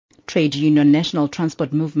Trade Union National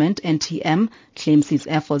Transport Movement, NTM, claims its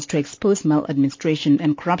efforts to expose maladministration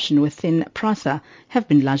and corruption within Prasa have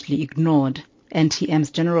been largely ignored.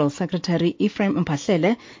 NTM's General Secretary Ephraim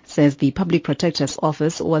Mpahlele says the Public Protector's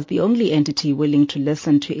Office was the only entity willing to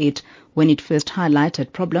listen to it when it first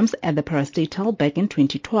highlighted problems at the parastatal back in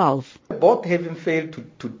 2012. Both having failed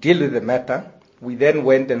to deal with the matter, we then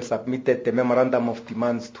went and submitted the memorandum of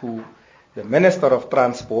demands to the Minister of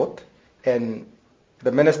Transport, and the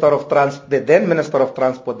then Minister of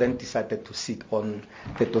Transport then decided to sit on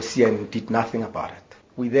the dossier and did nothing about it.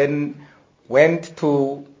 We then went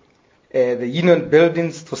to the union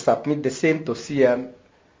buildings to submit the same dossier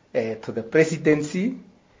to the presidency,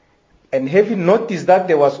 and having noticed that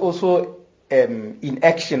there was also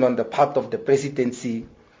inaction on the part of the presidency,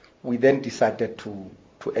 we then decided to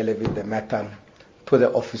elevate the matter to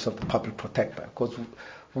the Office of the Public Protector, because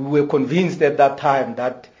we were convinced at that time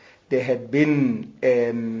that there had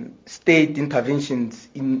been state interventions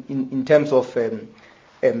in terms of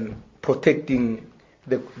protecting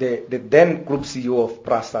the then Group CEO of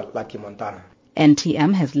Prasa, Lucky Montana.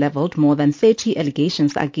 NTM has leveled more than 30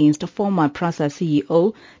 allegations against former Prasa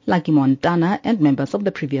CEO Lucky Montana and members of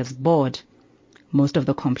the previous board. Most of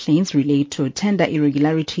the complaints relate to tender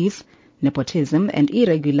irregularities, nepotism and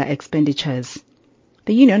irregular expenditures.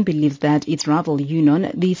 The union believes that its rival union,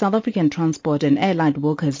 the South African Transport and Allied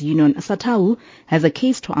Workers Union, SATAU, has a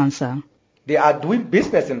case to answer. They are doing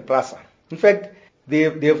business in Prasa. In fact,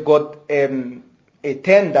 they've got a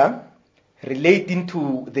tender relating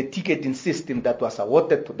to the ticketing system that was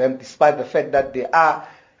awarded to them, despite the fact that they are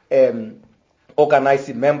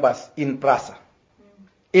organizing members in Prasa.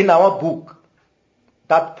 In our book,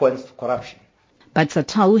 that points to corruption. But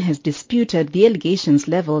SATAU has disputed the allegations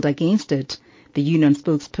leveled against it. The union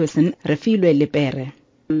spokesperson, Refilwe Lepere.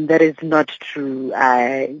 That is not true.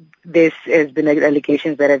 This has been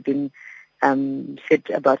allegations that have been said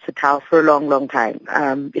about SATAU for a long, long time.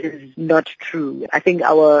 It is not true. I think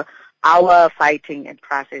our fighting at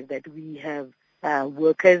Prasa is that we have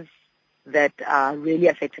workers that are really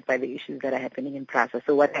affected by the issues that are happening in Prasa.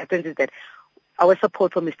 So what happens is that our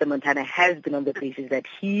support for Mr. Montana has been on the basis that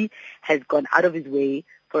he has gone out of his way,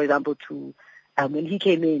 for example, to when he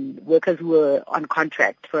came in, workers who were on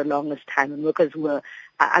contract for the longest time and workers who were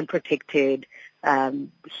unprotected,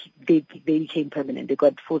 they became permanent. They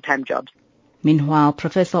got full-time jobs. Meanwhile,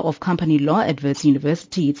 Professor of Company Law at Wits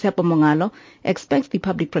University, Tshepo Mongalo, expects the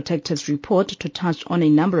Public Protector's report to touch on a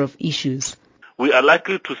number of issues. We are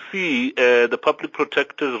likely to see the Public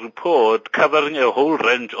Protector's report covering a whole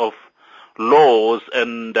range of laws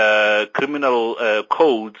and criminal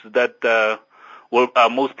codes that are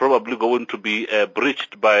most probably going to be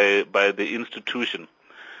breached by the institution.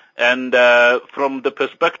 And from the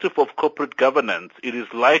perspective of corporate governance, it is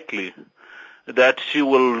likely that she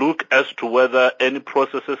will look as to whether any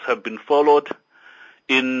processes have been followed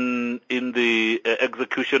in the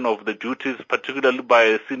execution of the duties, particularly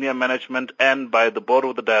by senior management and by the board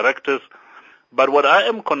of the directors. But what I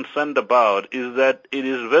am concerned about is that it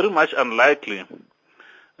is very much unlikely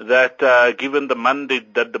that given the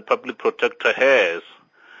mandate that the Public Protector has,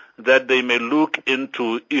 that they may look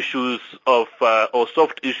into issues of or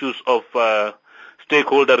soft issues of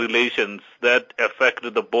stakeholder relations that affect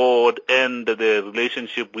the board and the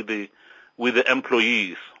relationship with the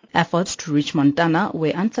employees. Efforts to reach Montana were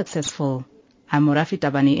unsuccessful. I'm Morafi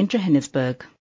Tabani in Johannesburg.